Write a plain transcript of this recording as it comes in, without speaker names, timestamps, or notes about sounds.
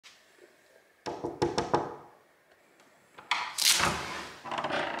Oh,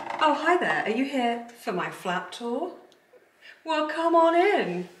 hi there. Are you here for my flat tour? Well, come on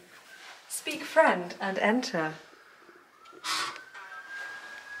in. Speak friend and enter.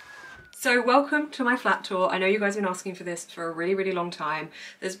 So welcome to my flat tour. I know you guys have been asking for this for a really long time.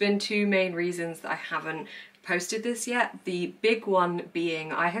 There's been two main reasons that I haven't posted this yet. The big one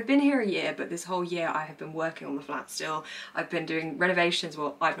being I have been here a year, but this whole year I have been working on the flat still. I've been doing renovations.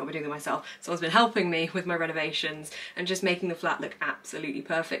 Well, I've not been doing them myself. Someone's been helping me with my renovations and just making the flat look absolutely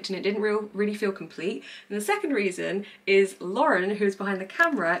perfect, and it didn't really feel complete. And the second reason is Lauren, who's behind the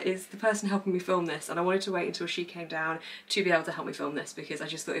camera, is the person helping me film this, and I wanted to wait until she came down to be able to help me film this because I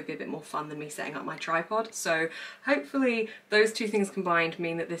just thought it'd be a bit more fun than me setting up my tripod. So hopefully those two things combined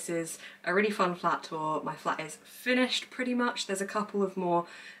mean that this is a really fun flat tour. My flat is finished pretty much. There's a couple of more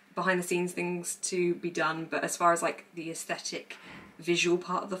behind the scenes things to be done, but as far as like the aesthetic visual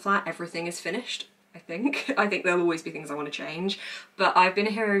part of the flat, everything is finished. I think there'll always be things I want to change, but I've been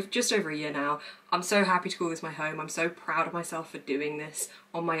here just over a year now. I'm so happy to call this my home. I'm so proud of myself for doing this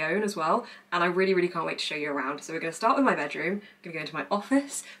on my own as well, and I really can't wait to show you around. So we're going to start with my bedroom, I'm going to go into my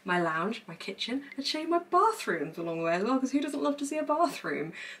office, my lounge, my kitchen, and show you my bathrooms along the way as well, because who doesn't love to see a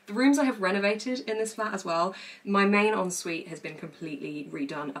bathroom? The rooms I have renovated in this flat as well. My main ensuite has been completely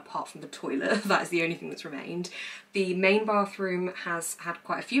redone apart from the toilet. That is the only thing that's remained. The main bathroom has had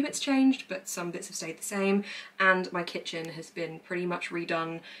quite a few bits changed, but some bits have stayed the same, and my kitchen has been pretty much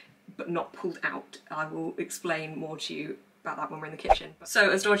redone but not pulled out. I will explain more to you about that when we're in the kitchen. So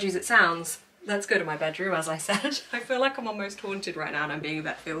as dodgy as it sounds, let's go to my bedroom. As I said, I feel like I'm almost haunted right now and I'm being a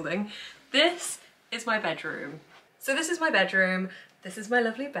bit Fielding. This is my bedroom. So this is my bedroom. This is my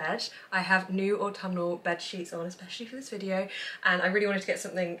lovely bed. I have new autumnal bed sheets on, especially for this video, and I really wanted to get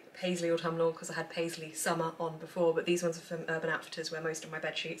something paisley autumnal because I had paisley summer on before, but these ones are from Urban Outfitters, where most of my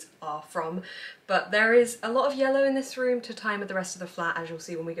bed sheets are from. But there is a lot of yellow in this room to time with the rest of the flat, as you'll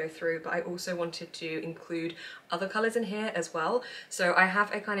see when we go through, but I also wanted to include other colours in here as well. So I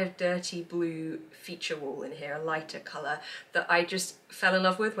have a kind of dirty blue feature wall in here, a lighter colour, that I just fell in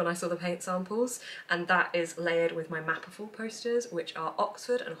love with when I saw the paint samples, and that is layered with my Mapperful posters, which are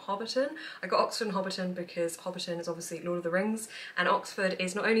Oxford and Hobbiton. I got Oxford and Hobbiton because Hobbiton is obviously Lord of the Rings, and Oxford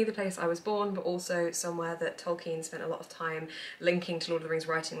is not only the place I was born, but also somewhere that Tolkien spent a lot of time linking to Lord of the Rings,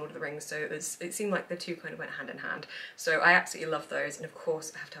 writing Lord of the Rings, so it seemed like the two kind of went hand in hand. So I absolutely love those, and of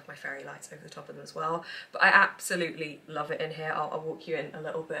course I have to have my fairy lights over the top of them as well. But I absolutely love it in here. I'll walk you in a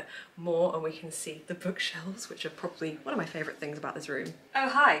little bit more and we can see the bookshelves, which are probably one of my favourite things about this room. Oh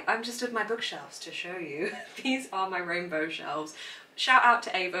hi, I'm just at my bookshelves to show you. These are my rainbow shelves. Shout out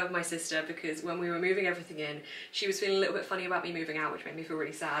to Ava, my sister, because when we were moving everything in, she was feeling a little bit funny about me moving out, which made me feel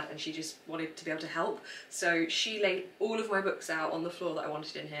really sad, and she just wanted to be able to help. So she laid all of my books out on the floor that I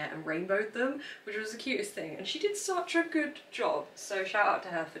wanted in here and rainbowed them, which was the cutest thing, and she did such a good job. So shout out to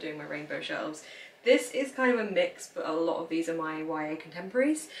her for doing my rainbow shelves. This is kind of a mix, but a lot of these are my YA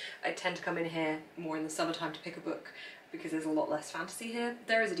contemporaries. I tend to come in here more in the summertime to pick a book because there's a lot less fantasy here.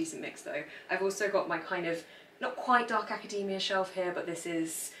 There is a decent mix though. I've also got my kind of, not quite dark academia shelf here, but this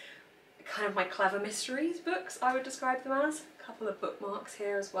is kind of my clever mysteries books, I would describe them as. A couple of bookmarks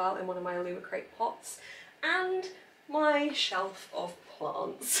here as well in one of my Illumicrate pots. And my shelf of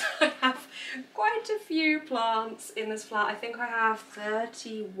plants. I have quite a few plants in this flat. I think I have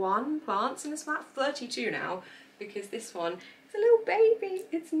 31 plants in this flat, 32 now, because this one is a little baby.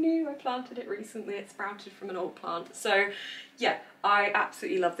 It's new, I planted it recently, it sprouted from an old plant. So yeah, I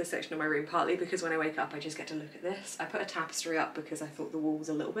absolutely love this section of my room, partly because when I wake up I just get to look at this. I put a tapestry up because I thought the wall was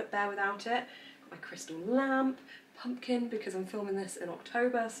a little bit bare without it. Got my crystal lamp, pumpkin because I'm filming this in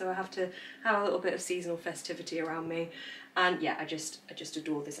October, so I have to have a little bit of seasonal festivity around me. And yeah, I just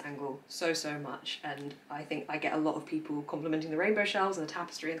adore this angle so much, and I think I get a lot of people complimenting the rainbow shelves and the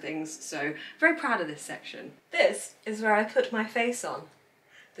tapestry and things, so very proud of this section. This is where I put my face on.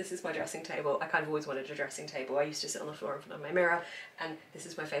 This is my dressing table. I kind of always wanted a dressing table. I used to sit on the floor in front of my mirror, and this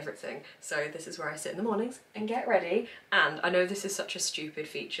is my favourite thing. So this is where I sit in the mornings and get ready, and I know this is such a stupid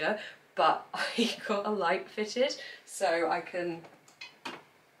feature, but I got a light fitted so I can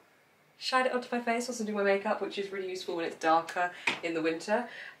shine it onto my face whilst I do my makeup, which is really useful when it's darker in the winter.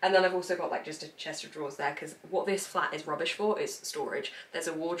 And then I've also got like just a chest of drawers there, because what this flat is rubbish for is storage. There's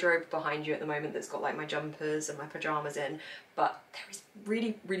a wardrobe behind you at the moment that's got like my jumpers and my pyjamas in, but there is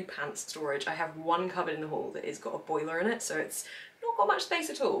really pants storage. I have one cupboard in the hall that has got a boiler in it, so it's not got much space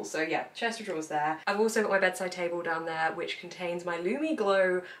at all. So yeah, chest of drawers there. I've also got my bedside table down there, which contains my Lumi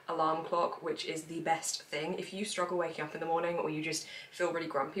Glow alarm clock, which is the best thing. If you struggle waking up in the morning or you just feel really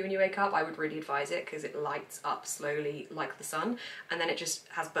grumpy when you wake up, I would really advise it because it lights up slowly like the sun, and then it just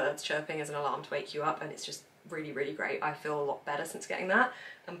has birds chirping as an alarm to wake you up, and it's just really, really great. I feel a lot better since getting that.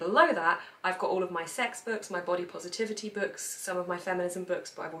 And below that, I've got all of my sex books, my body positivity books, some of my feminism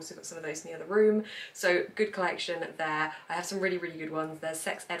books, but I've also got some of those in the other room. So good collection there. I have some really, really good ones. There's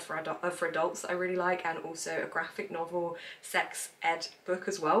sex ed for adults that I really like, and also a graphic novel sex ed book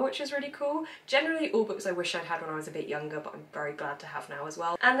as well, which is really cool. Generally all books I wish I'd had when I was a bit younger, but I'm very glad to have now as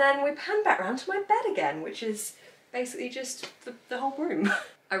well. And then we pan back around to my bed again, which is basically just the whole room.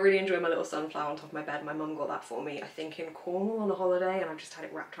 I really enjoy my little sunflower on top of my bed. My mum got that for me, I think in Cornwall on a holiday, and I've just had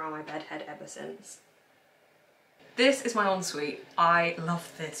it wrapped around my bed head ever since. This is my ensuite. I love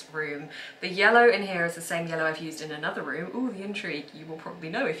this room. The yellow in here is the same yellow I've used in another room. Ooh, the intrigue. You will probably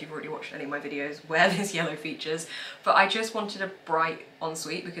know if you've already watched any of my videos where this yellow features, but I just wanted a bright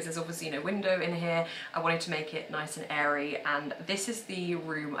ensuite because there's obviously no window in here. I wanted to make it nice and airy, and this is the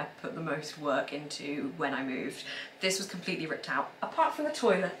room I put the most work into when I moved. This was completely ripped out, apart from the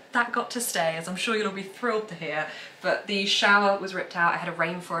toilet. That got to stay, as I'm sure you'll all be thrilled to hear, but the shower was ripped out. I had a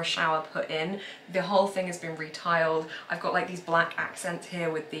rainforest shower put in. The whole thing has been retiled. I've got like these black accents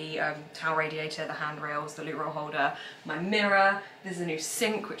here with the towel radiator, the handrails, the loo roll holder, my mirror. There's a new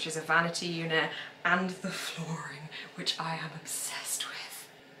sink, which is a vanity unit, and the flooring, which I am obsessed with.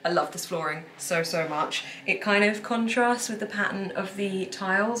 I love this flooring so, so much. It kind of contrasts with the pattern of the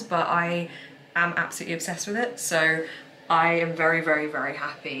tiles, but I am absolutely obsessed with it. So I am very, very, very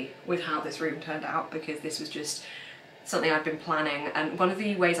happy with how this room turned out, because this was just something I've been planning, and one of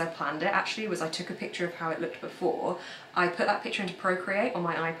the ways I planned it actually was I took a picture of how it looked before. I put that picture into Procreate on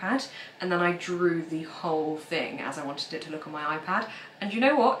my iPad, and then I drew the whole thing as I wanted it to look on my iPad, and you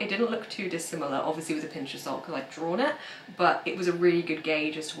know what? It didn't look too dissimilar, obviously with a pinch of salt because I'd drawn it, but it was a really good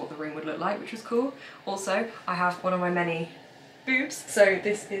gauge as to what the room would look like, which was cool. Also, I have one of my many boobs. So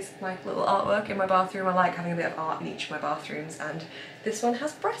this is my little artwork in my bathroom. I like having a bit of art in each of my bathrooms, and this one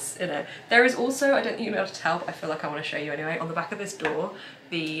has breasts in it. There is also, I don't think you'll be able to tell, but I feel like I want to show you anyway, on the back of this door,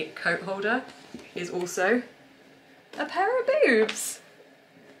 the coat holder is also a pair of boobs.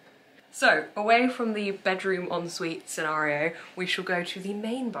 So, away from the bedroom ensuite scenario, we shall go to the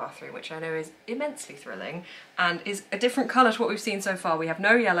main bathroom, which I know is immensely thrilling, and is a different colour to what we've seen so far. We have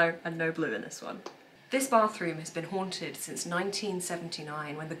no yellow and no blue in this one. This bathroom has been haunted since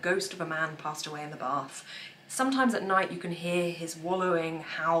 1979, when the ghost of a man passed away in the bath. Sometimes at night you can hear his wallowing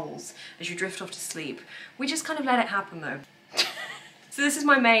howls as you drift off to sleep. We just kind of let it happen though. So this is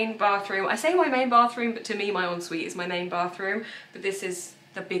my main bathroom. I say my main bathroom, but to me my ensuite is my main bathroom. But this is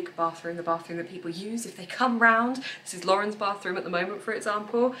the big bathroom, the bathroom that people use if they come round. This is Lauren's bathroom at the moment, for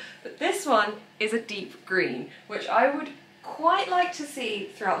example. But this one is a deep green, which I would quite like to see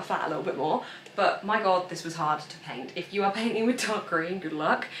throughout the flat a little bit more, but my god, this was hard to paint. If you are painting with dark green, good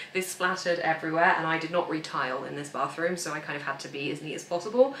luck. This splattered everywhere, and I did not retile in this bathroom, so I kind of had to be as neat as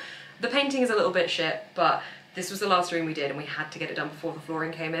possible. The painting is a little bit shit, but this was the last room we did, and we had to get it done before the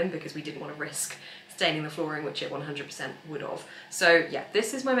flooring came in because we didn't want to risk staining the flooring, which it 100% would have. So yeah,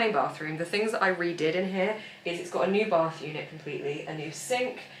 this is my main bathroom. The things that I redid in here is it's got a new bath unit completely, a new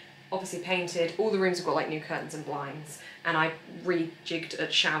sink, obviously painted. All the rooms have got like new curtains and blinds, and I rejigged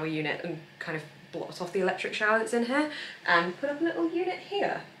a shower unit and kind of blocked off the electric shower that's in here and put up a little unit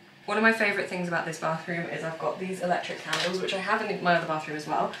here. One of my favourite things about this bathroom is I've got these electric candles, which I have in my other bathroom as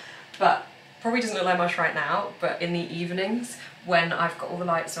well, but probably doesn't look like much right now, but in the evenings when I've got all the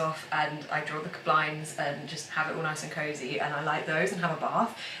lights off and I draw the blinds and just have it all nice and cosy and I light those and have a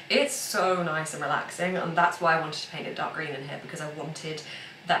bath, it's so nice and relaxing, and that's why I wanted to paint it dark green in here, because I wanted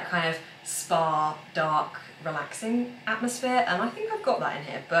that kind of spa, dark, relaxing atmosphere, and I think I've got that in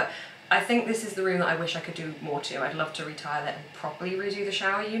here. But I think this is the room that I wish I could do more to. I'd love to retile it and properly redo the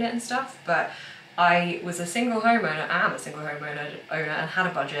shower unit and stuff, but I was a single homeowner, I am a single homeowner and had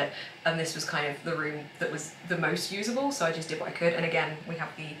a budget, and this was kind of the room that was the most usable, so I just did what I could. And again, we have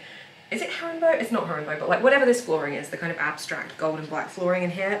the, is it herringbone? It's not herringbone, but like whatever this flooring is, the kind of abstract gold and black flooring in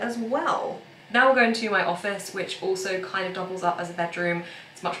here as well. Now we're going to my office, which also kind of doubles up as a bedroom.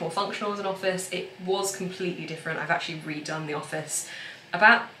 It's much more functional as an office. It was completely different. I've actually redone the office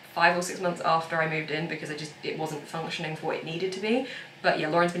about 5 or 6 months after I moved in because it wasn't functioning for what it needed to be. But yeah,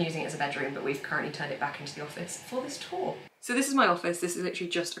 Lauren's been using it as a bedroom, but we've currently turned it back into the office for this tour. So this is my office. This is literally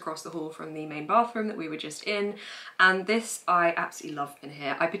just across the hall from the main bathroom that we were just in, and this I absolutely love in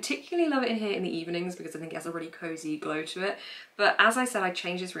here. I particularly love it in here in the evenings because I think it has a really cozy glow to it, But as I said, I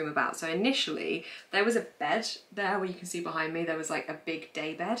changed this room about. So initially there was a bed there where you can see behind me, there was like a big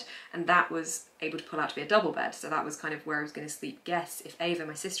day bed, and that was able to pull out to be a double bed. So that was kind of where I was going to sleep guests if Ava,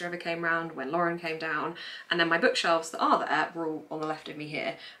 my sister, ever came round, when Lauren came down. And then my bookshelves that are there were all on the left of me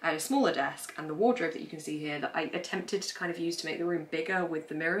here. I had a smaller desk, and the wardrobe that you can see here that I attempted to kind of use to make the room bigger with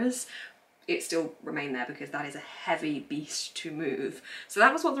the mirrors, it still remained there because that is a heavy beast to move. So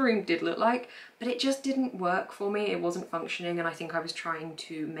that was what the room did look like, but it just didn't work for me. It wasn't functioning, and I think I was trying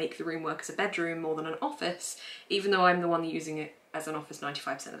to make the room work as a bedroom more than an office, even though I'm the one using it as an office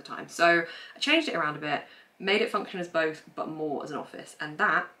 95% of the time. So I changed it around a bit, made it function as both, but more as an office, and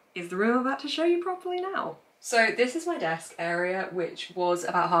that is the room I'm about to show you properly now. So this is my desk area, which was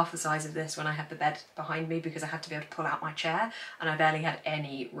about half the size of this when I had the bed behind me because I had to be able to pull out my chair and I barely had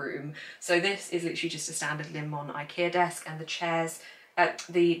any room. So this is literally just a standard Limon IKEA desk, and the chairs,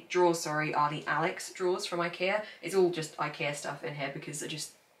 the drawers, sorry, are the Alex drawers from IKEA. It's all just IKEA stuff in here because I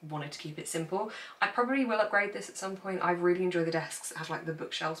just wanted to keep it simple. I probably will upgrade this at some point. I really enjoy the desks that have like the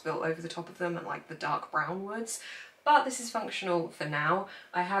bookshelves built over the top of them and like the dark brown woods. But this is functional for now.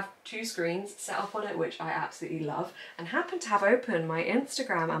 I have 2 screens set up on it, which I absolutely love, and happen to have open my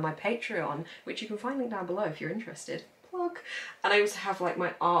Instagram and my Patreon, which you can find linked down below if you're interested. Plug. And I also have like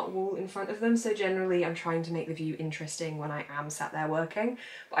my art wall in front of them, so generally I'm trying to make the view interesting when I am sat there working.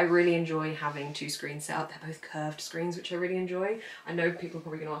 But I really enjoy having 2 screens set up. They're both curved screens, which I really enjoy. I know people are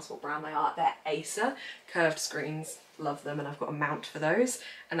probably going to ask what brand they are. They're Acer curved screens. Love them, and I've got a mount for those,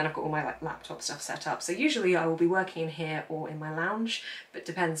 and then I've got all my like laptop stuff set up. So usually I will be working in here or in my lounge, but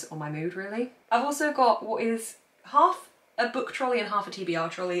depends on my mood really. I've also got what is half a book trolley and half a TBR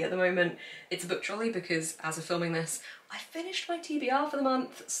trolley at the moment. It's a book trolley because as of filming this, I finished my TBR for the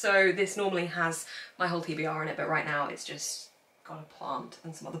month, so this normally has my whole TBR in it, but right now it's just got a plant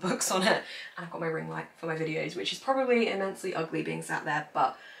and some other books on it, and I've got my ring light for my videos, which is probably immensely ugly being sat there,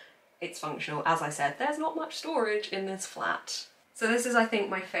 but it's functional. As I said, there's not much storage in this flat. So this is, I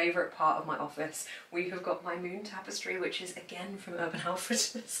think, my favourite part of my office. We have got my moon tapestry, which is again from Urban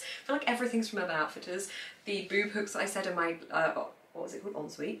Outfitters. I feel like everything's from Urban Outfitters. The boob hooks that I said in my, what was it called,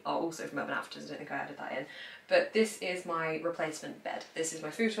 ensuite, are also from Urban Outfitters. I don't think I added that in. But this is my replacement bed. This is my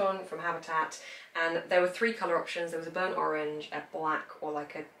futon from Habitat, and there were 3 colour options. There was a burnt orange, a black, or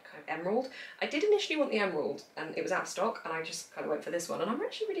like a kind of emerald. I did initially want the emerald, and it was out of stock, and I just kind of went for this one, and I'm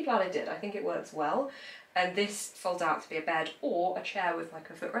actually really glad I did. I think it works well. And this folds out to be a bed or a chair with like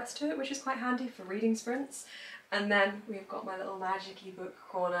a footrest to it, which is quite handy for reading sprints. And then we've got my little magic-y book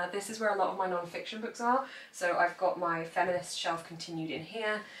corner. This is where a lot of my non-fiction books are. So I've got my feminist shelf continued in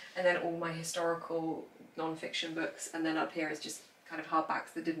here, and then all my historical non-fiction books, and then up here is just kind of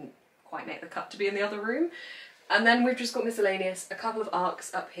hardbacks that didn't quite make the cut to be in the other room. And then we've just got miscellaneous, a couple of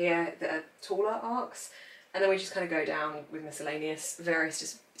arcs up here that are taller arcs, and then we just kind of go down with miscellaneous, various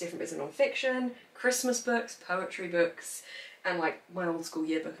just different bits of non-fiction, Christmas books, poetry books, and like my old school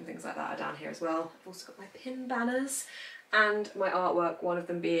yearbook and things like that are down here as well. I've also got my pin banners and my artwork, one of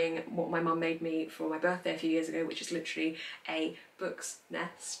them being what my mum made me for my birthday a few years ago, which is literally a book's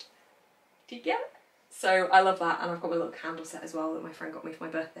nest. Do you get it? So I love that, and I've got my little candle set as well that my friend got me for my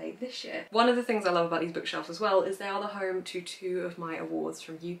birthday this year. One of the things I love about these bookshelves as well is they are the home to 2 of my awards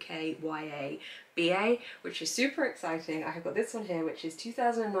from UK YA BA, which is super exciting. I have got this one here, which is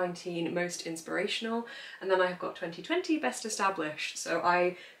 2019 Most Inspirational, and then I've got 2020 Best Established. So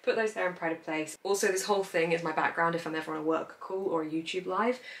I put those there in pride of place. Also, this whole thing is my background if I'm ever on a work call or a YouTube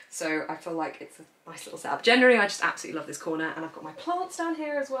live, so I feel like it's a nice little setup. Generally, I just absolutely love this corner, and I've got my plants down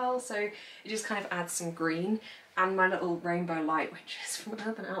here as well, so it just kind of adds some green, and my little rainbow light, which is from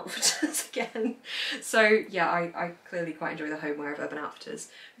Urban Outfitters again. So yeah, I clearly quite enjoy the homeware of Urban Outfitters.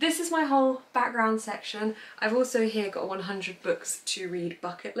 This is my whole background section. I've also here got a 100 books to read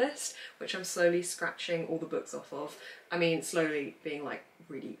bucket list, which I'm slowly scratching all the books off of. I mean, slowly being like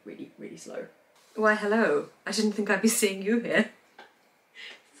really, really, really slow. Why hello, I didn't think I'd be seeing you here.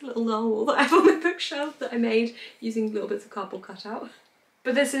 This little narwhal that I have on my bookshelf that I made using little bits of cardboard cutout.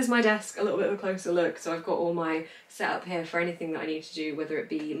 But this is my desk, a little bit of a closer look, so I've got all my setup here for anything that I need to do, whether it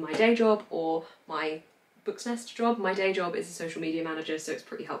be my day job or my Book's Nest job. My day job is a social media manager, so it's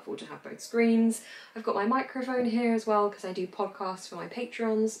pretty helpful to have both screens. I've got my microphone here as well because I do podcasts for my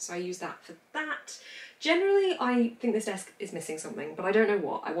patrons, so I use that for that. Generally, I think this desk is missing something, but I don't know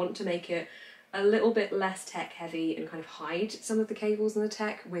what. I want to make it a little bit less tech heavy and kind of hide some of the cables and the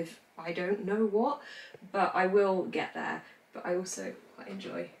tech with I don't know what, but I will get there. But I also quite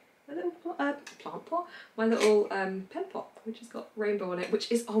enjoy my little plant pot, my little pen pot, which has got rainbow on it, which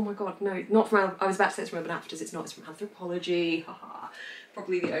is, oh my god, no, not from, I was about to say it's from Urban Outfitters, it's not, it's from Anthropology, haha.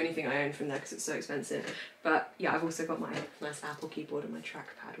 probably the only thing I own from there because it's so expensive. But yeah, I've also got my nice Apple keyboard and my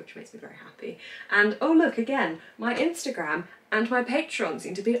trackpad, which makes me very happy. And oh look, again, my Instagram and my Patreon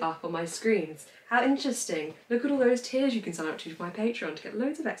seem to be up on my screens. How interesting. Look at all those tiers you can sign up to for my Patreon to get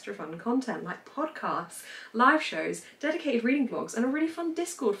loads of extra fun content like podcasts, live shows, dedicated reading vlogs, and a really fun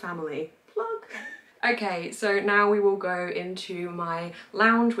Discord family. Plug! Okay, so now we will go into my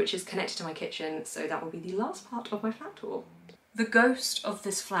lounge, which is connected to my kitchen, so that will be the last part of my flat tour. The ghost of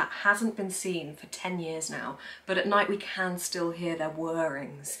this flat hasn't been seen for 10 years now, but at night we can still hear their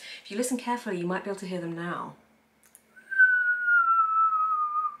whirrings. If you listen carefully, you might be able to hear them now.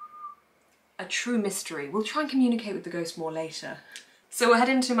 A true mystery. We'll try and communicate with the ghost more later. So we'll head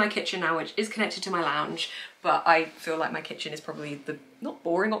into my kitchen now, which is connected to my lounge, but I feel like my kitchen is probably the, not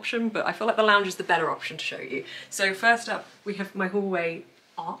boring option, but I feel like the lounge is the better option to show you. So first up, we have my hallway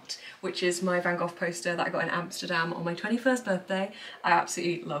art, which is my Van Gogh poster that I got in Amsterdam on my 21st birthday. I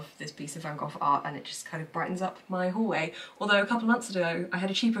absolutely love this piece of Van Gogh art and it just kind of brightens up my hallway. Although a couple of months ago, I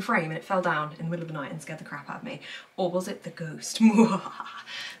had a cheaper frame and it fell down in the middle of the night and scared the crap out of me. Or was it the ghost?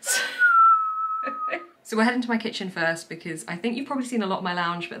 So we're heading to my kitchen first because I think you've probably seen a lot of my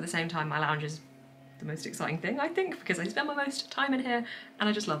lounge, but at the same time my lounge is the most exciting thing, I think, because I spend my most time in here and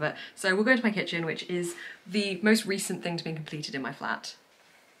I just love it. So we'll go into my kitchen, which is the most recent thing to be completed in my flat.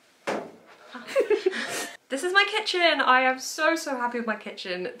 This is my kitchen! I am so happy with my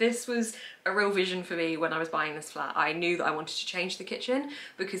kitchen. This was a real vision for me when I was buying this flat. I knew that I wanted to change the kitchen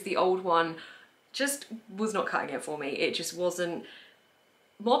because the old one just was not cutting it for me. It just wasn't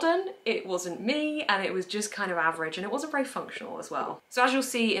modern, it wasn't me, and it was just kind of average, and it wasn't very functional as well. So as you'll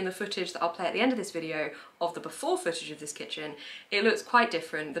see in the footage that I'll play at the end of this video of the before footage of this kitchen, it looks quite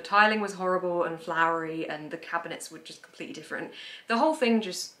different. The tiling was horrible and flowery and the cabinets were just completely different. The whole thing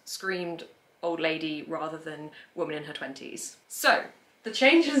just screamed old lady rather than woman in her 20s. So the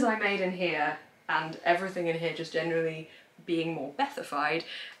changes I made in here and everything in here just generally being more Bethified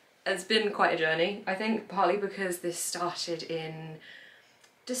has been quite a journey, I think, partly because this started in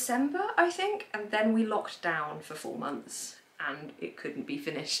December, I think, and then we locked down for 4 months and it couldn't be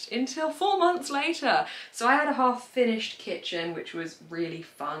finished until 4 months later. So I had a half-finished kitchen, which was really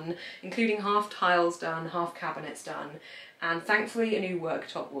fun, including half tiles done, half cabinets done, and thankfully a new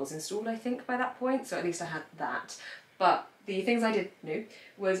worktop was installed, I think, by that point, so at least I had that. But the things I did new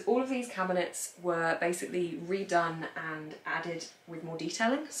was all of these cabinets were basically redone and added with more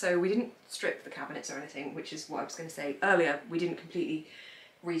detailing. So we didn't strip the cabinets or anything, which is what I was going to say earlier. We didn't completely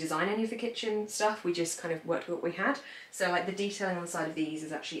redesign any of the kitchen stuff, we just kind of worked with what we had. So like the detailing on the side of these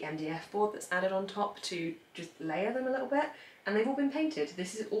is actually MDF board that's added on top to just layer them a little bit, and they've all been painted.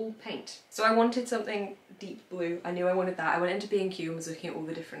 This is all paint. So I wanted something deep blue. I knew I wanted that. I went into B&Q and was looking at all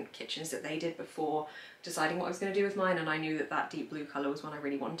the different kitchens that they did before deciding what I was going to do with mine, and I knew that that deep blue colour was one I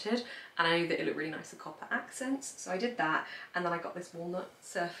really wanted, and I knew that it looked really nice with copper accents, so I did that. And then I got this walnut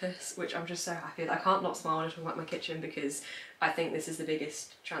surface, which I'm just so happy with. I can't not smile when I talk about my kitchen because I think this is the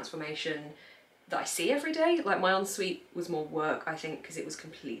biggest transformation that I see every day. Like my ensuite was more work, I think, because it was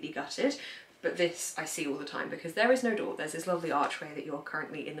completely gutted, but this I see all the time because there is no door. There's this lovely archway that you're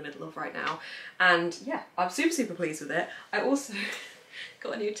currently in the middle of right now, and yeah, I'm super pleased with it. I also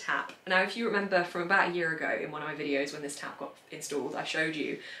got a new tap. Now if you remember from about a year ago in one of my videos when this tap got installed, I showed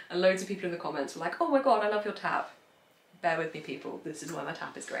you, and loads of people in the comments were like, oh my god, I love your tap. Bear with me people, this is why my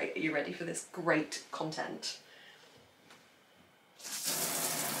tap is great. Are you ready for this great content?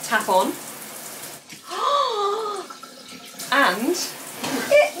 Tap on. And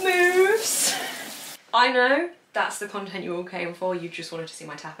it moves! I know, that's the content you all came for, you just wanted to see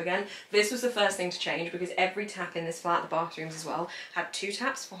my tap again. This was the first thing to change because every tap in this flat, the bathrooms as well, had 2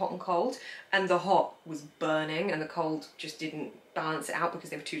 taps for hot and cold, and the hot was burning and the cold just didn't balance it out because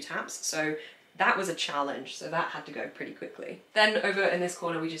there were 2 taps, so that was a challenge, so that had to go pretty quickly. Then over in this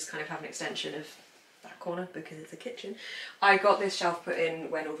corner we just kind of have an extension of that corner because it's a kitchen. I got this shelf put in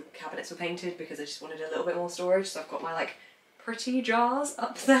when all the cabinets were painted because I just wanted a little bit more storage, so I've got my like pretty jars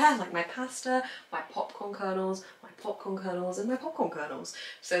up there, like my pasta, my popcorn kernels, and my popcorn kernels.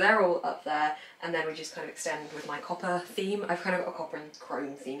 So they're all up there, and then we just kind of extend with my copper theme. I've kind of got a copper and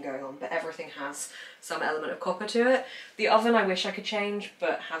chrome theme going on, but everything has some element of copper to it. The oven I wish I could change,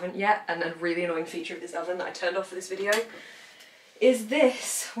 but haven't yet, and a really annoying feature of this oven that I turned off for this video is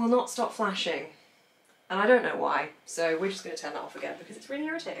this will not stop flashing. And I don't know why, so we're just going to turn that off again because it's really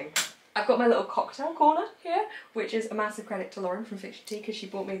irritating. I've got my little cocktail corner here, which is a massive credit to Lauren from Fiction Tea because she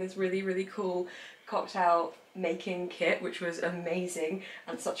bought me this really cool cocktail making kit, which was amazing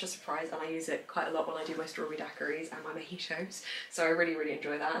and such a surprise, and I use it quite a lot when I do my strawberry daiquiris and my mojitos, so I really, really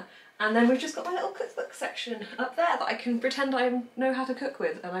enjoy that. And then we've just got my little cookbook section up there that I can pretend I know how to cook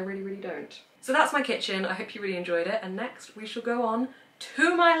with, and I really, really don't. So that's my kitchen. I hope you really enjoyed it, and next we shall go on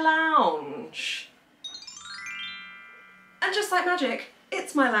to my lounge. And just like magic,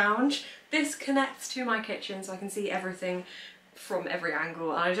 it's my lounge. This connects to my kitchen so I can see everything from every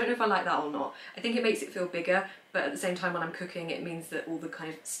angle, and I don't know if I like that or not. I think it makes it feel bigger, but at the same time when I'm cooking it means that all the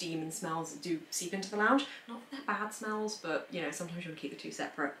kind of steam and smells do seep into the lounge. Not that they're bad smells, but you know, sometimes you want to keep the two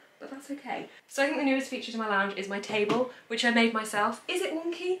separate, but that's okay. So I think the newest feature to my lounge is my table, which I made myself. Is it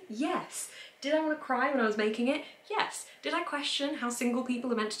wonky? Yes. Did I want to cry when I was making it? Yes. Did I question how single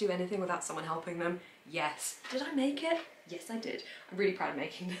people are meant to do anything without someone helping them? Yes. Did I make it? Yes, I did. I'm really proud of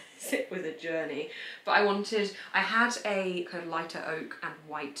making this. It was a journey. But I had a kind of lighter oak and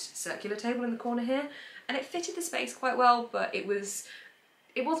white circular table in the corner here, and it fitted the space quite well, but it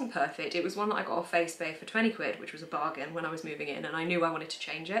wasn't perfect. It was one that I got off FaceBay for 20 quid, which was a bargain when I was moving in, and I knew I wanted to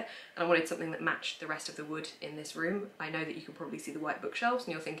change it, and I wanted something that matched the rest of the wood in this room. I know that you can probably see the white bookshelves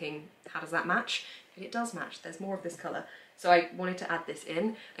and you're thinking, how does that match? But it does match, there's more of this colour. So I wanted to add this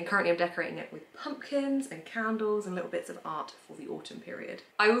in, and currently I'm decorating it with pumpkins and candles and little bits of art for the autumn period.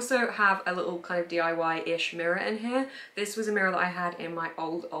 I also have a little kind of DIY-ish mirror in here. This was a mirror that I had in my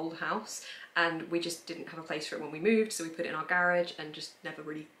old house, and we just didn't have a place for it when we moved, so we put it in our garage and just never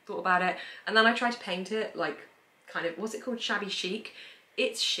really thought about it. And then I tried to paint it like kind of, what's it called, shabby chic.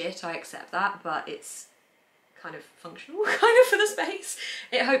 It's shit, I accept that, but it's kind of functional kind of for the space.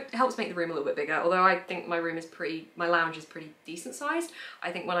 It helps make the room a little bit bigger, although I think my lounge is pretty decent sized.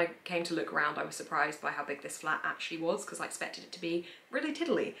 I think when I came to look around I was surprised by how big this flat actually was, because I expected it to be really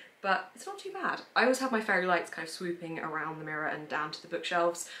tiddly, but it's not too bad. I always have my fairy lights kind of swooping around the mirror and down to the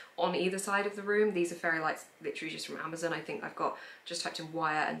bookshelves on either side of the room. These are fairy lights literally just from Amazon. I think I've just typed in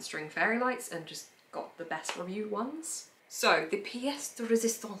wire and string fairy lights and just got the best reviewed ones. So the pièce de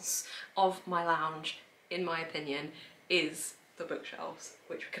résistance of my lounge, in my opinion, is the bookshelves,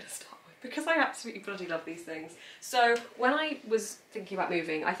 which we're going to start with because I absolutely bloody love these things. So when I was thinking about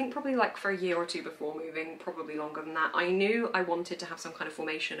moving, I think probably like for a year or two before moving, probably longer than that, I knew I wanted to have some kind of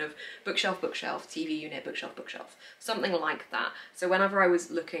formation of bookshelf, bookshelf, TV unit, bookshelf, bookshelf, something like that. So whenever I was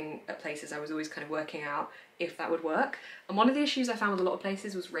looking at places, I was always kind of working out if that would work. And one of the issues I found with a lot of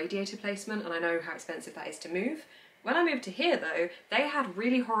places was radiator placement, and I know how expensive that is to move. When I moved to here though, they had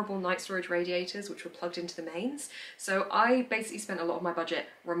really horrible night storage radiators which were plugged into the mains. So I basically spent a lot of my budget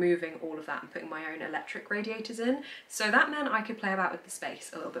removing all of that and putting my own electric radiators in. So that meant I could play about with the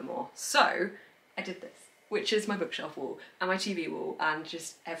space a little bit more. So I did this, which is my bookshelf wall and my TV wall and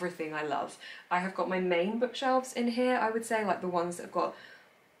just everything I love. I have got my main bookshelves in here, I would say, like the ones that have got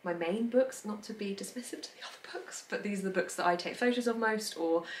my main books, not to be dismissive to the other books, but these are the books that I take photos of most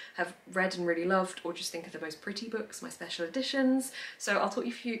or have read and really loved, or just think are the most pretty books, my special editions. So I'll talk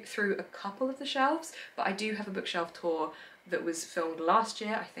you through a couple of the shelves, but I do have a bookshelf tour that was filmed last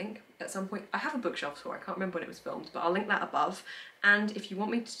year, I think, at some point. I have a bookshelf tour, I can't remember when it was filmed, but I'll link that above. And if you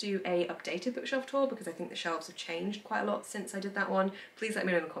want me to do a updated bookshelf tour, because I think the shelves have changed quite a lot since I did that one, please let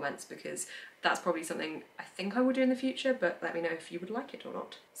me know in the comments, because that's probably something I think I will do in the future, but let me know if you would like it or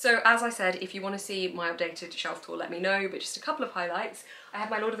not. So as I said, if you want to see my updated shelf tour, let me know, but just a couple of highlights. I have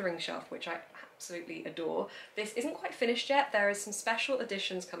my Lord of the Rings shelf, which I absolutely adore. This isn't quite finished yet. There is some special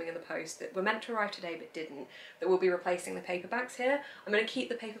editions coming in the post that were meant to arrive today but didn't, that will be replacing the paperbacks here. I'm going to keep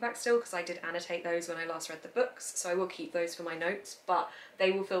the paperbacks still because I did annotate those when I last read the books, so I will keep those for my notes, but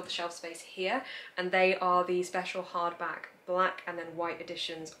they will fill the shelf space here, and they are the special hardback black and then white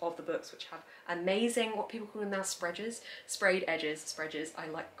editions of the books, which have amazing, what people call them now, spreads, sprayed edges, spreads. I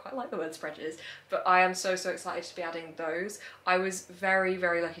quite like the word spreads, but I am so excited to be adding those. I was very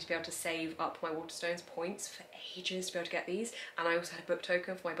lucky to be able to save up my WATERSTONES points for ages to be able to get these, and I also had a book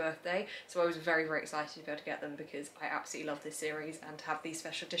token for my birthday, so I was very excited to be able to get them because I absolutely love this series, and to have these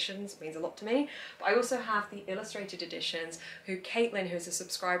special editions means a lot to me. But I also have the illustrated editions, who Caitlin, who is a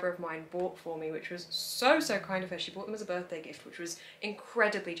subscriber of mine, bought for me, which was so kind of her. She bought them as a birthday gift, which was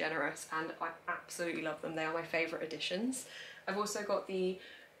incredibly generous, and I absolutely love them. They are my favourite editions. I've also got the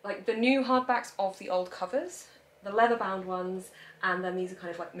new hardbacks of the old covers, the leather bound ones, and then these are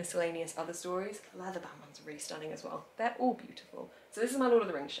kind of like miscellaneous other stories. The leather bound ones are really stunning as well. They're all beautiful. So this is my Lord of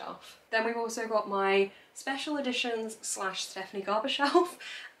the Rings shelf. Then we've also got my special editions / Stephanie Garber shelf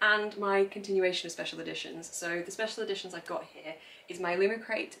and my continuation of special editions. So the special editions I've got here is my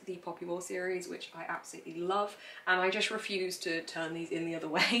Illumicrate, the Poppy War series, which I absolutely love, and I just refuse to turn these in the other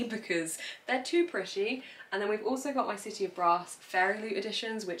way because they're too pretty. And then we've also got my City of Brass Fairy Loot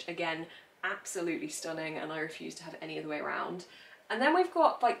editions, which again, absolutely stunning, and I refuse to have it any other way around. And then we've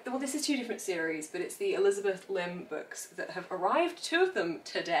got like, well, this is two different series, but it's the Elizabeth Lim books that have arrived, 2 of them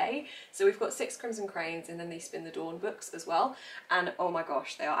today. So we've got 6 Crimson Cranes and then the Spin the Dawn books as well. And oh my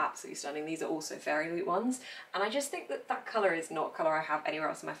gosh, they are absolutely stunning. These are also Fairy Loot ones. And I just think that that colour is not colour I have anywhere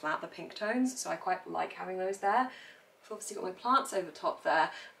else in my flat, the pink tones. So I quite like having those there. I've obviously got my plants over top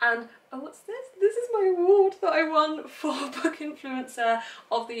there. And oh, what's this? This is my award that I won for Book Influencer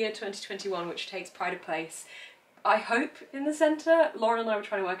of the year 2021, which takes pride of place, I hope, in the centre. Lauren and I were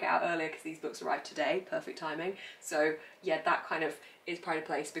trying to work it out earlier because these books arrived today, perfect timing. So yeah, that kind of is pride of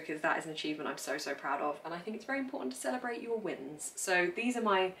place because that is an achievement I'm so, so proud of. And I think it's very important to celebrate your wins. So these are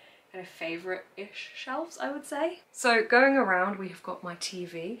my kind of favourite-ish shelves, I would say. So going around, we have got my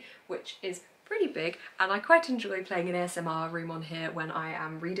TV, which is pretty big, and I quite enjoy playing an ASMR room on here when I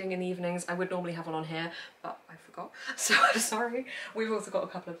am reading in the evenings. I would normally have one on here, but I forgot, so I'm sorry. We've also got a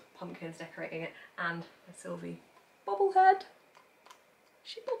couple of pumpkins decorating it, and a Sylvie bobblehead.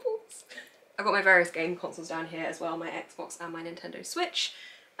 She bubbles. I've got my various game consoles down here as well, my Xbox and my Nintendo Switch.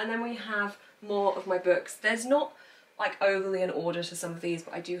 And then we have more of my books. There's not like overly an order to some of these,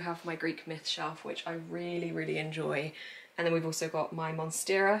 but I do have my Greek myth shelf, which I really, really enjoy. And then we've also got my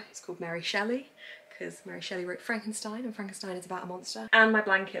Monstera. It's called Mary Shelley, because Mary Shelley wrote Frankenstein, and Frankenstein is about a monster. And my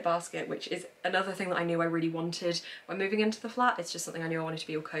blanket basket, which is another thing that I knew I really wanted when moving into the flat. It's just something I knew I wanted to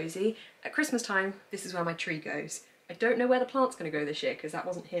be all cozy. At Christmas time, this is where my tree goes. I don't know where the plant's going to go this year because that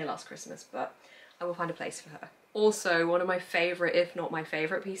wasn't here last Christmas, but I will find a place for her. Also, one of my favourite, if not my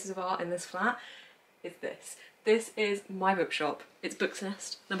favourite pieces of art in this flat is this. This is my bookshop. It's Book's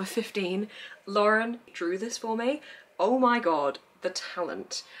Nest, number 15. Lauren drew this for me. Oh my god, the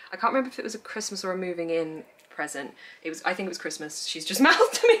talent. I can't remember if it was a Christmas or a moving in present. I think it was Christmas. She's just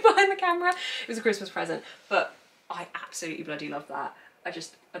mouthed to me behind the camera. It was a Christmas present, but I absolutely bloody love that. I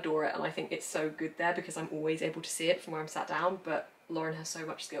just adore it, and I think it's so good there because I'm always able to see it from where I'm sat down, but Lauren has so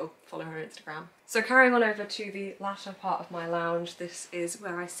much skill. Follow her on Instagram. So carrying on over to the latter part of my lounge, this is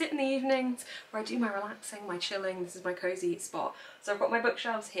where I sit in the evenings, where I do my relaxing, my chilling. This is my cozy spot. So I've got my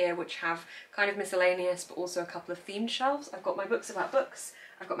bookshelves here, which have kind of miscellaneous, but also a couple of themed shelves. I've got my books about books,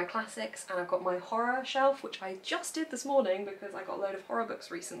 I've got my classics, and I've got my horror shelf, which I just did this morning because I got a load of horror books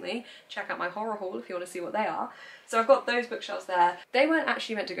recently. Check out my horror haul if you want to see what they are. So I've got those bookshelves there. They weren't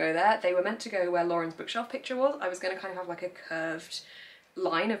actually meant to go there. They were meant to go where Lauren's bookshelf picture was. I was going to kind of have like a curved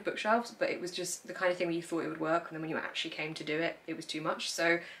line of bookshelves, but it was just the kind of thing where you thought it would work, and then when you actually came to do it, it was too much.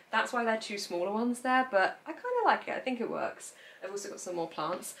 So that's why they're 2 smaller ones there, but I kind of like it. I think it works. I've also got some more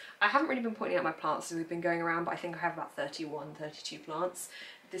plants. I haven't really been pointing out my plants as we've been going around, but I think I have about 31, 32 plants.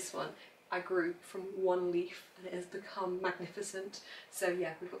 This one I grew from 1 leaf and it has become magnificent. So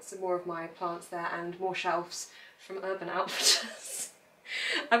yeah, we've got some more of my plants there and more shelves from Urban Outfitters.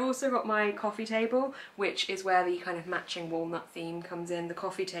 I've also got my coffee table, which is where the kind of matching walnut theme comes in. The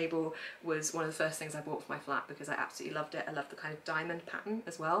coffee table was one of the first things I bought for my flat because I absolutely loved it. I love the kind of diamond pattern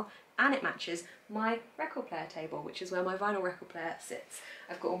as well. And it matches my record player table, which is where my vinyl record player sits.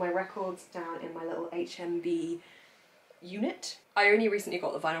 I've got all my records down in my little HMV unit. I only recently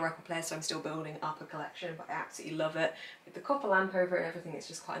got the vinyl record player, so I'm still building up a collection, but I absolutely love it. With the copper lamp over it and everything, it's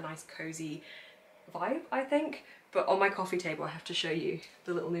just quite a nice cozy vibe, I think. But on my coffee table, I have to show you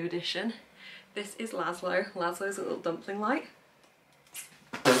the little new addition. This is Laszlo. Laszlo's a little dumpling light.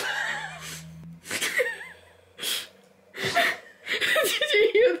 Did you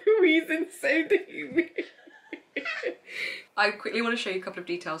hear the wheezing so deep? I quickly want to show you a couple of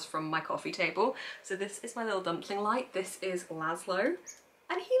details from my coffee table. So this is my little dumpling light. This is Laszlo.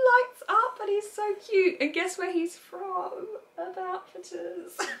 And he lights up and he's so cute. And guess where he's from? Urban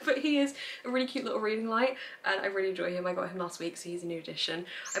Outfitters. But he is a really cute little reading light and I really enjoy him. I got him last week, so he's a new addition.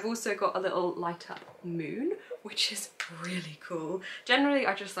 I've also got a little light up moon, which is really cool. Generally,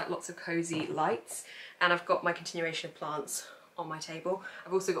 I just like lots of cozy lights, and I've got my continuation of plants on my table.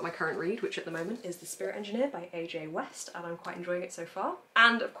 I've also got my current read, which at the moment is The Spirit Engineer by AJ West, and I'm quite enjoying it so far.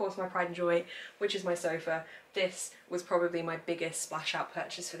 And of course my pride and joy, which is my sofa. This was probably my biggest splash out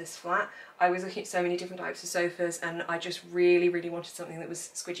purchase for this flat. I was looking at so many different types of sofas and I just really wanted something that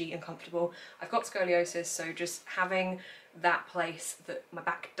was squidgy and comfortable. I've got scoliosis, so just having that place that my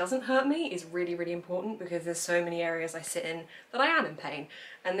back doesn't hurt me is really important, because there's so many areas I sit in that I am in pain.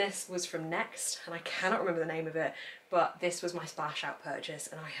 And this was from Next, and I cannot remember the name of it, but this was my splash out purchase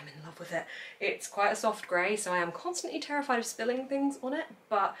and I am in love with it. It's quite a soft grey, so I am constantly terrified of spilling things on it,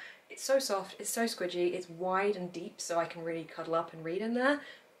 but it's so soft, it's so squidgy, it's wide and deep, so I can really cuddle up and read in there,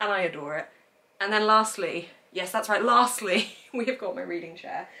 and I adore it. And then lastly, yes that's right, lastly, we have got my reading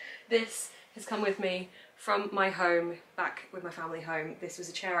chair. This has come with me from my home, back with my family home. This was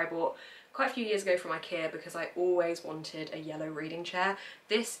a chair I bought quite a few years ago from IKEA because I always wanted a yellow reading chair.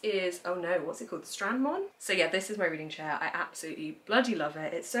 This is, oh no, what's it called? Strandmon? So yeah, this is my reading chair. I absolutely bloody love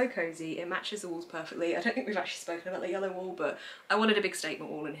it. It's so cozy. It matches the walls perfectly. I don't think we've actually spoken about the yellow wall, but I wanted a big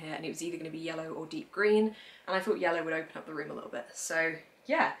statement wall in here and it was either going to be yellow or deep green. And I thought yellow would open up the room a little bit. So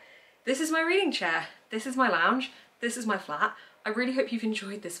yeah, this is my reading chair. This is my lounge. This is my flat. I really hope you've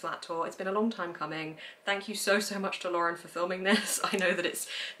enjoyed this flat tour. It's been a long time coming. Thank you so much to Lauren for filming this. I know that it's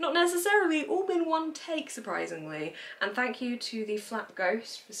not necessarily all been one take, surprisingly. And thank you to the flat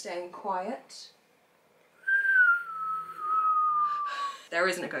ghost for staying quiet. There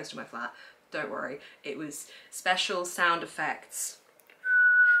isn't a ghost in my flat, don't worry. It was special sound effects.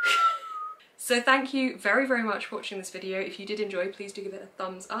 So thank you very, very much for watching this video. If you did enjoy, please do give it a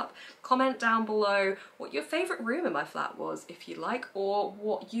thumbs up. Comment down below what your favourite room in my flat was, if you like, or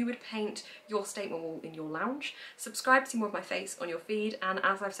what you would paint your statement wall in your lounge. Subscribe to see more of my face on your feed, and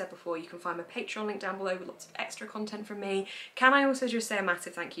as I've said before, you can find my Patreon link down below with lots of extra content from me. Can I also just say a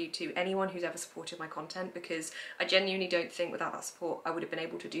massive thank you to anyone who's ever supported my content, because I genuinely don't think without that support I would have been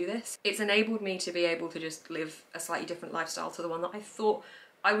able to do this. It's enabled me to be able to just live a slightly different lifestyle to the one that I thought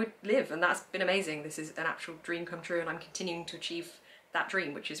I would live, and that's been amazing. This is an actual dream come true and I'm continuing to achieve that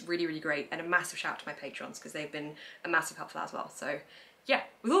dream, which is really, really great. And a massive shout out to my patrons because they've been a massive help for that as well. So yeah,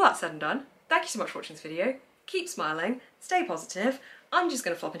 with all that said and done, thank you so much for watching this video. Keep smiling, stay positive. I'm just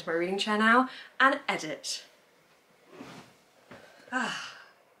gonna flop into my reading chair now and edit. Ah.